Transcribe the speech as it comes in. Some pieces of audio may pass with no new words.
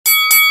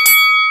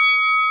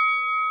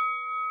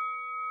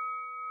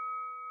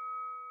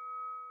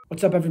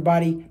What's up,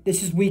 everybody?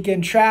 This is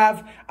Weekend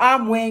Trav.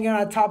 I'm weighing in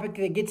on a topic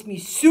that gets me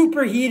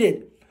super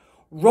heated.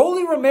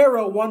 Rolly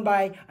Romero won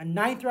by a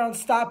 9th round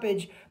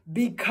stoppage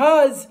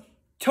because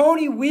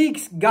Tony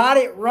Weeks got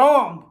it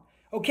wrong.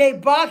 Okay,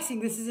 boxing,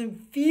 this is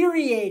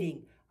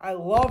infuriating. I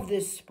love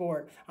this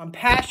sport. I'm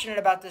passionate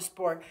about this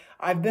sport.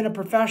 I've been a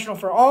professional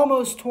for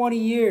almost 20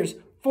 years,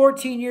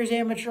 14 years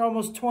amateur,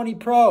 almost 20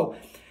 pro.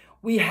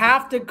 We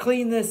have to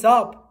clean this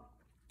up.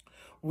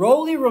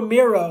 Rolly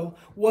Romero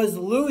was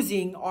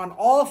losing on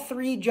all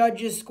three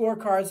judges'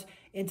 scorecards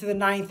into the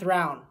 9th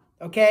round.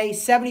 Okay,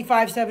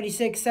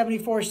 75-76,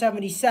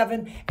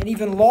 74-77, and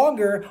even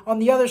longer on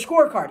the other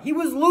scorecard. He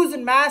was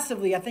losing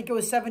massively. I think it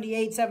was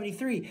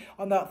 78-73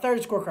 on the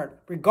third scorecard.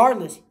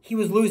 Regardless, he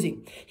was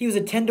losing. He was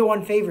a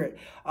 10-1 favorite.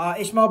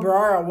 Ismael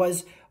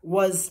Barroso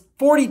was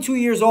 42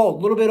 years old,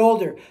 a little bit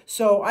older.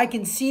 So I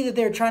can see that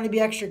they're trying to be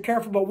extra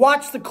careful. But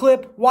watch the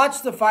clip,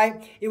 watch the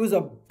fight. It was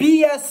a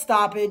BS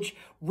stoppage.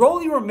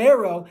 Rolly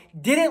Romero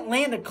didn't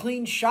land a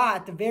clean shot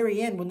at the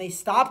very end when they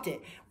stopped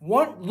it.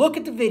 Look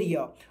at the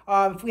video.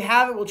 If we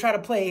have it, we'll try to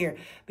play it here.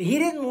 But he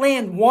didn't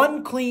land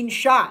one clean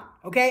shot.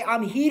 Okay,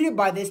 I'm heated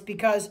by this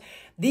because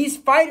these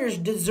fighters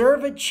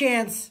deserve a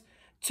chance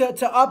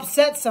to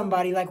upset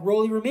somebody like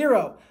Rolly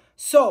Romero.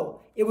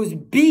 So it was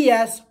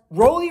BS.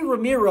 Rolly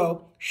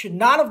Romero should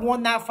not have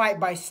won that fight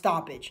by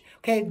stoppage.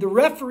 Okay, the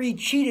referee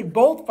cheated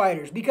both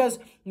fighters because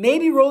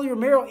maybe Rolly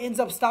Romero ends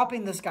up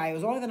stopping this guy. It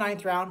was only the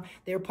 9th round.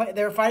 They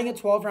were fighting a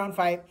 12-round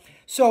fight.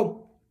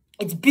 So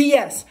it's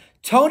BS.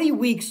 Tony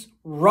Weeks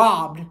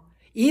robbed.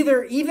 He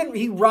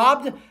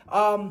robbed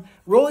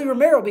Rolly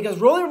Romero because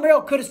Rolly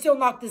Romero could have still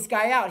knocked this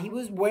guy out. He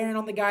was wearing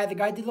on the guy. The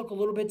guy did look a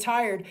little bit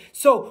tired.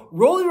 So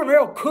Rolly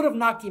Romero could have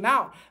knocked him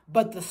out.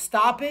 But the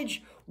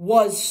stoppage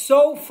was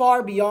so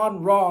far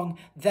beyond wrong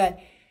that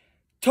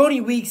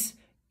Tony Weeks,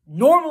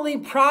 normally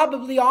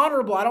probably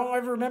honorable. I don't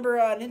ever remember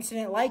an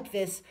incident like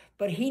this,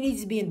 but he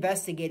needs to be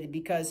investigated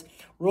because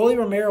Rolly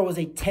Romero was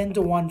a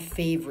 10-1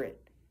 favorite,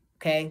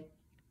 okay?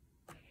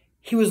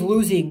 He was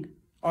losing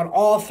on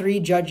all three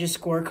judges'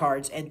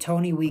 scorecards, and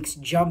Tony Weeks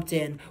jumped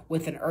in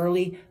with an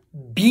early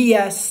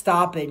BS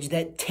stoppage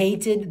that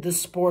tainted the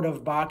sport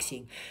of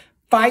boxing.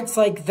 Fights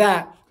like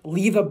that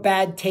leave a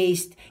bad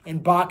taste in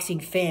boxing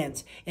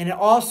fans, and it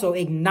also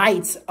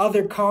ignites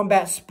other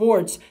combat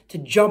sports to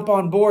jump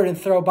on board and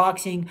throw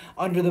boxing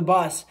under the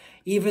bus,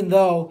 even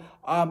though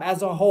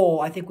as a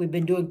whole I think we've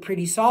been doing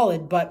pretty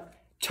solid. But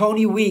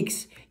Tony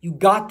Weeks, you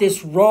got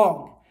this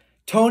wrong.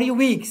 Tony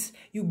Weeks,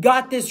 you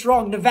got this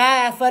wrong.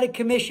 Nevada Athletic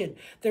Commission,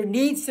 there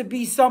needs to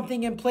be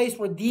something in place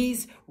where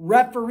these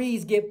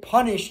referees get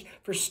punished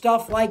for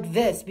stuff like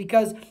this,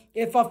 because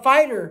if a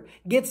fighter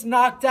gets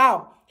knocked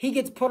out, he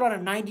gets put on a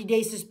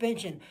 90-day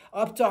suspension,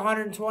 up to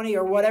 120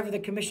 or whatever the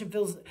commission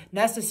feels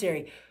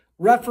necessary.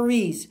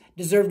 Referees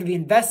deserve to be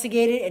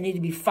investigated and need to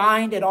be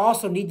fined, and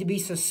also need to be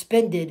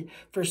suspended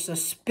for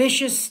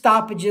suspicious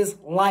stoppages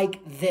like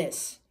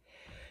this.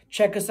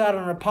 Check us out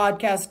on our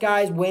podcast,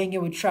 guys. Weighing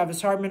in with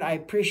Travis Hartman. I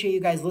appreciate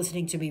you guys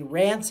listening to me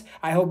rant.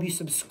 I hope you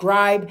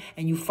subscribe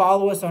and you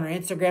follow us on our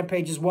Instagram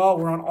page as well.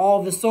 We're on all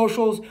of the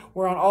socials.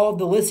 We're on all of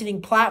the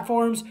listening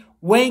platforms.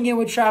 Weighing in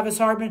with Travis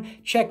Hartman.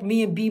 Check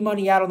me and B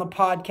Money out on the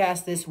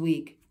podcast this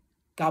week.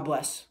 God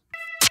bless.